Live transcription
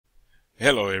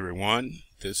Hello everyone,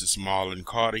 this is Marlon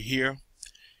Carter here,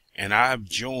 and I've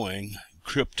joined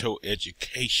Crypto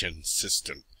Education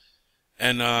System,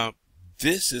 and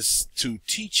this is to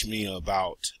teach me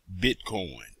about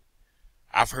Bitcoin.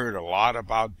 I've heard a lot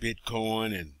about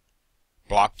Bitcoin and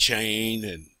blockchain,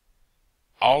 and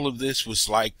all of this was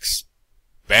like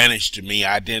Spanish to me.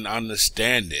 I didn't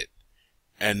understand it,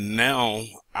 and now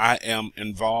I am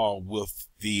involved with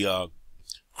the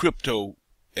crypto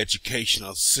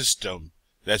educational system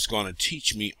that's going to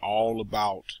teach me all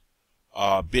about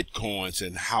bitcoins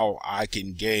and how I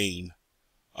can gain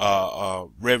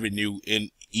revenue in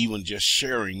even just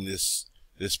sharing this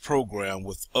program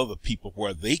with other people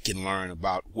where they can learn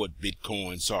about what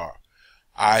bitcoins are.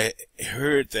 I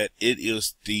heard that it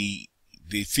is the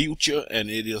future and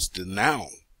it is the now,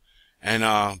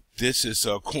 and this is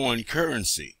a coin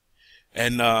currency,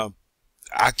 and I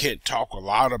can't talk a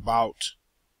lot about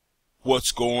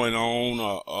what's going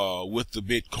on with the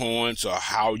bitcoins or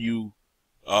how you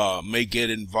may get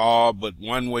involved, but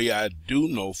one way I do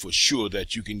know for sure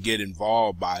that you can get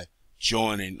involved by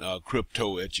joining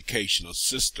crypto educational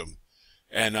system,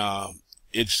 and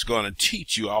it's going to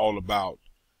teach you all about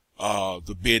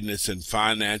the business and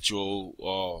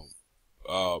financial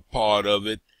part of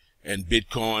it, and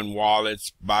Bitcoin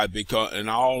wallets, buy Bitcoin,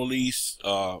 and all these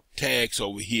tags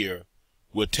over here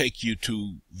will take you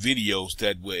to videos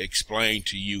that will explain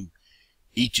to you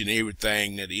each and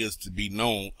everything that is to be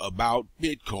known about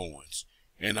Bitcoins.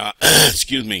 And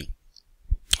excuse me,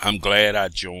 I'm glad I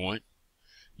joined.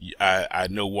 I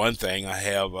know one thing, I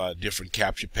have different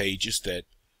capture pages that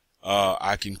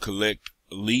I can collect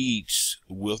leads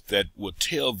with that will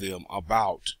tell them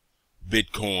about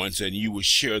Bitcoins, and you will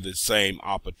share the same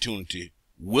opportunity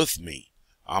with me.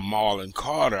 I'm Marlon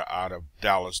Carter out of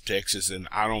Dallas, Texas, and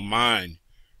I don't mind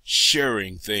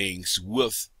sharing things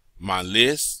with my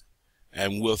list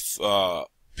and with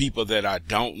people that I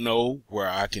don't know, where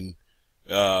I can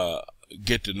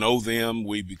get to know them.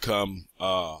 We become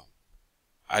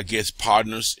I guess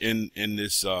partners in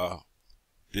this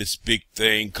this big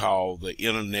thing called the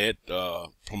internet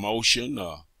promotion.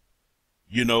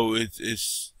 You know,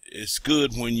 it's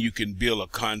good when you can build a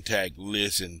contact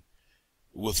list and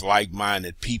with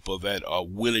like-minded people that are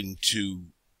willing to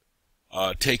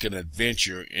take an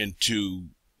adventure into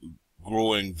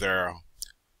growing their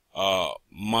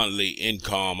monthly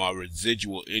income or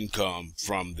residual income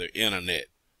from the internet,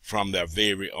 from their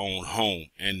very own home.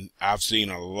 And I've seen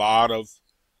a lot of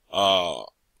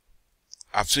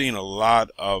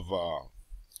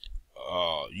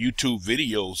YouTube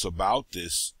videos about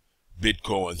this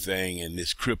Bitcoin thing and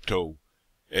this crypto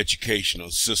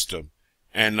educational system,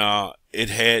 and it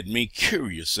had me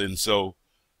curious, and so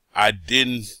I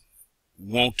didn't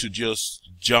want to just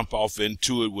jump off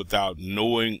into it without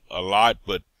knowing a lot,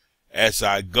 but as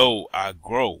I go, I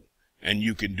grow, and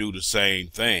you can do the same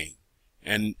thing.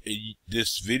 And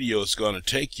this video is going to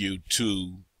take you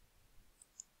to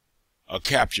a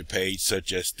capture page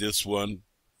such as this one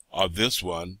or this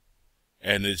one,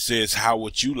 and it says, how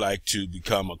would you like to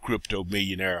become a crypto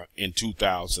millionaire in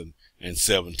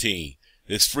 2017?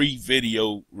 This free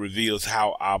video reveals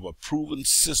how our proven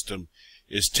system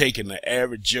is taking the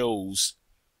average Joes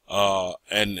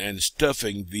and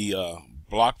stuffing the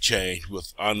blockchain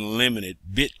with unlimited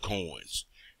bitcoins.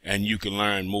 And you can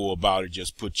learn more about it.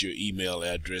 Just put your email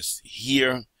address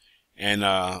here and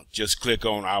just click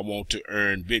on I want to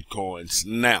earn bitcoins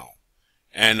now,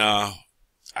 and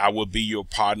I will be your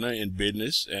partner in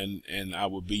business, and I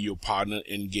will be your partner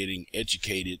in getting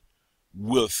educated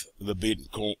with the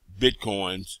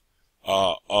bitcoins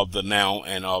of the now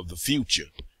and of the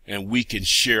future. And we can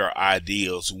share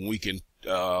ideas, and we can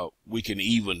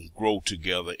even grow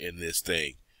together in this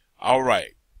thing. All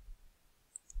right,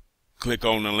 click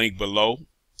on the link below.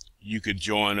 You can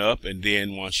join up, and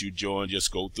then once you join,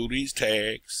 just go through these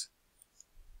tags.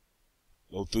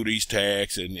 Go through these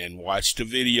tags and watch the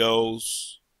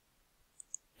videos,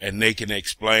 and they can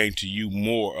explain to you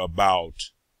more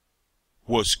about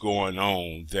what's going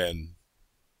on than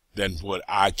what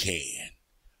I can.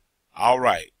 All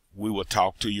right. We will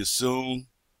talk to you soon.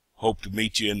 Hope to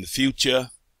meet you in the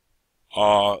future,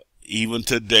 or even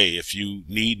today. If you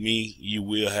need me, you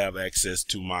will have access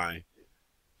to my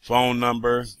phone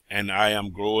number, and I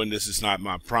am growing. This is not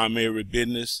my primary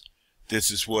business. This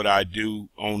is what I do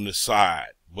on the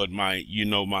side. But my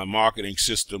marketing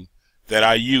system that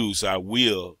I use, I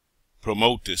will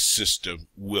promote this system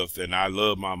with, and I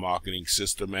love my marketing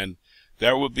system, and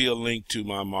there will be a link to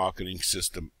my marketing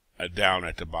system down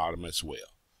at the bottom as well.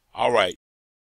 All right.